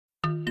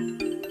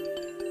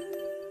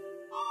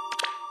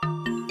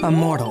A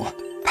mortal,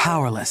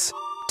 powerless,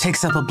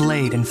 takes up a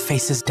blade and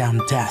faces down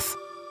death.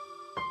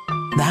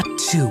 That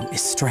too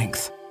is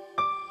strength.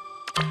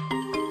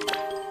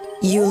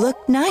 You look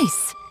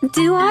nice.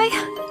 Do I?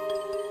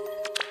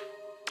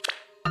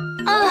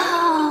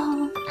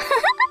 Oh!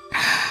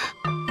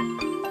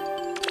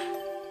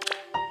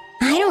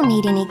 I don't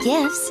need any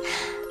gifts.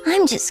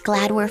 I'm just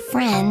glad we're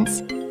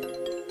friends.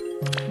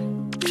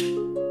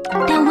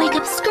 They'll wake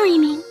up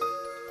screaming.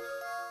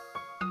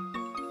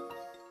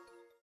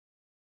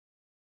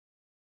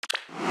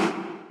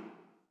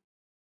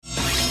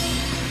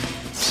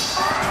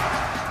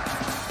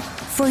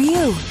 For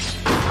you.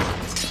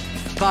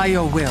 By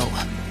your will.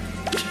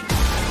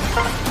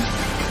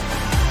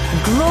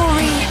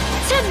 Glory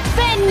To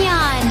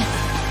Benyon!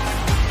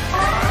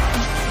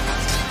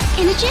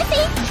 In a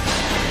jiffy!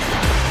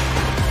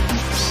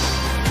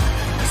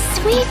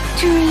 Sweet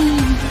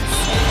dreams!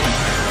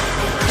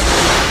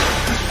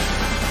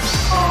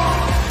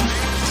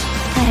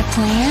 Got a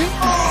plan?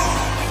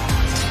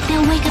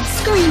 They'll wake up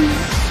screaming.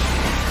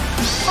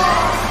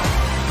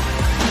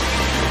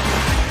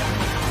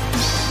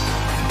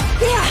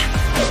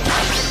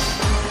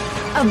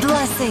 A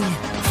blessing.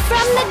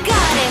 From the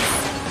goddess!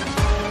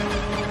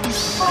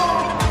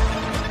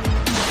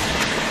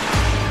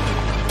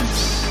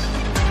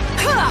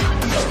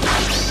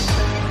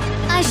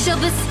 I shall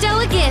bestow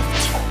a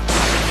gift.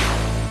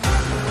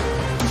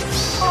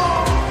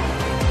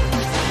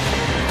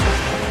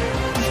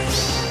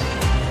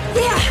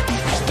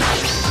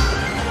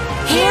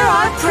 Hear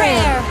our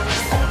prayer.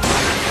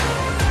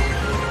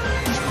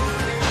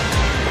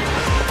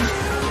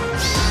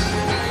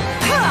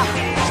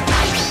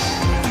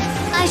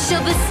 I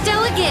shall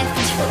bestow a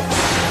gift.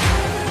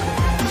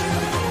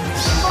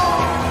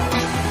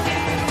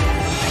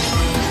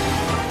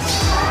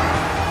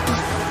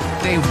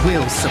 They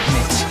will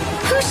submit.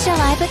 Who shall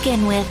I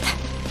begin with?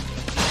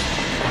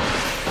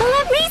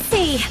 Let me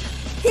see.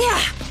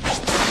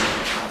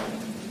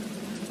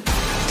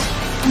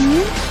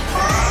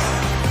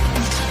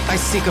 I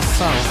seek a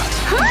foe.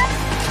 Huh?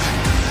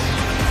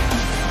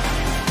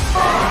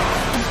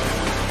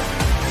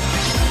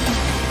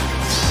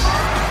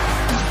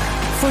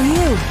 For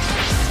you.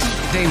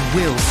 They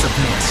will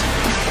submit.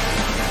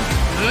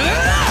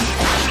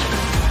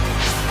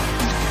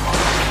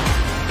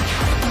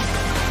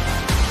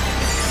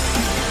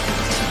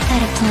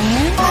 Got a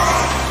plan?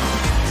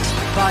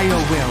 By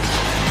your will.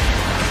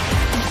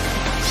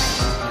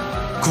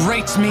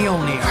 Great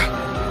Mjolnir.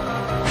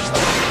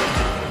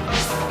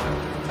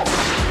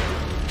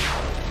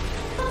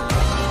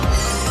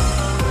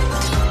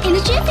 In a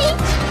jiffy.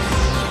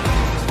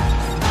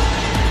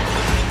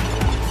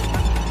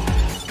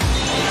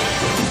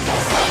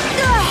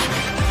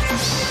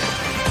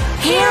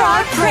 Hear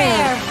our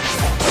prayer.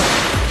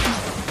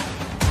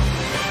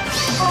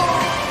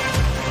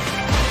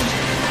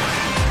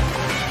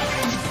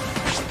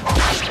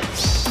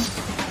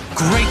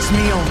 Great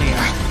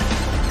Mjolnir.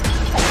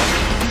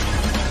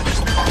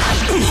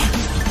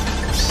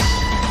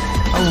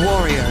 A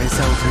warrior is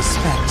owed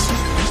respect.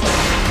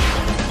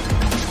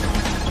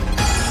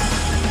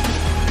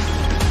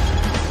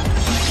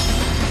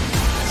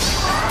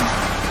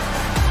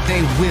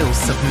 They will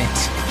submit.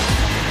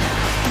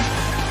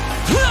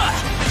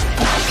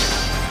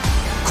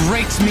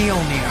 Great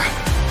Mjolnir.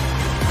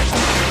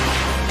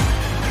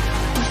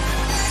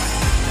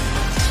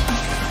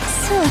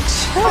 So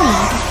chilly.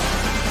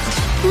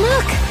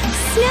 Look!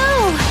 Snow!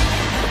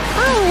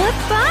 Oh, what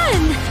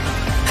fun!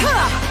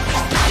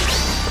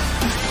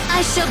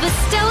 I shall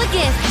bestow a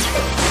gift.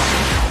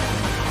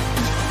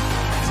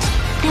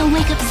 They'll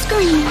wake up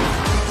screaming.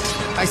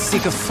 I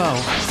seek a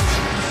foe.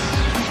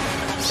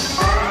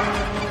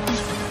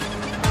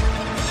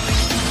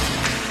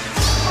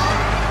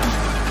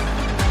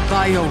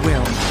 By your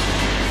will.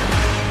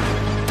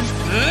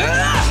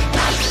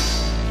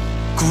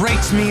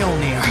 Great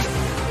Mjolnir.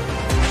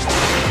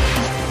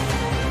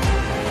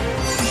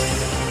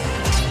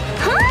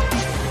 Huh?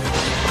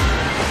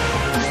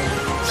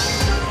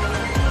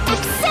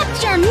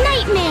 Accept your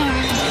nightmare!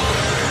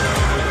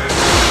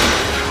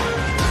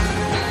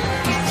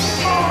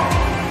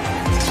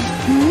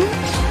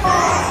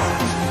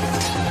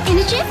 In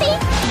a jiffy?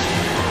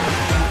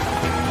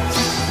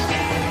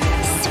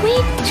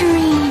 Sweet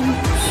dreams.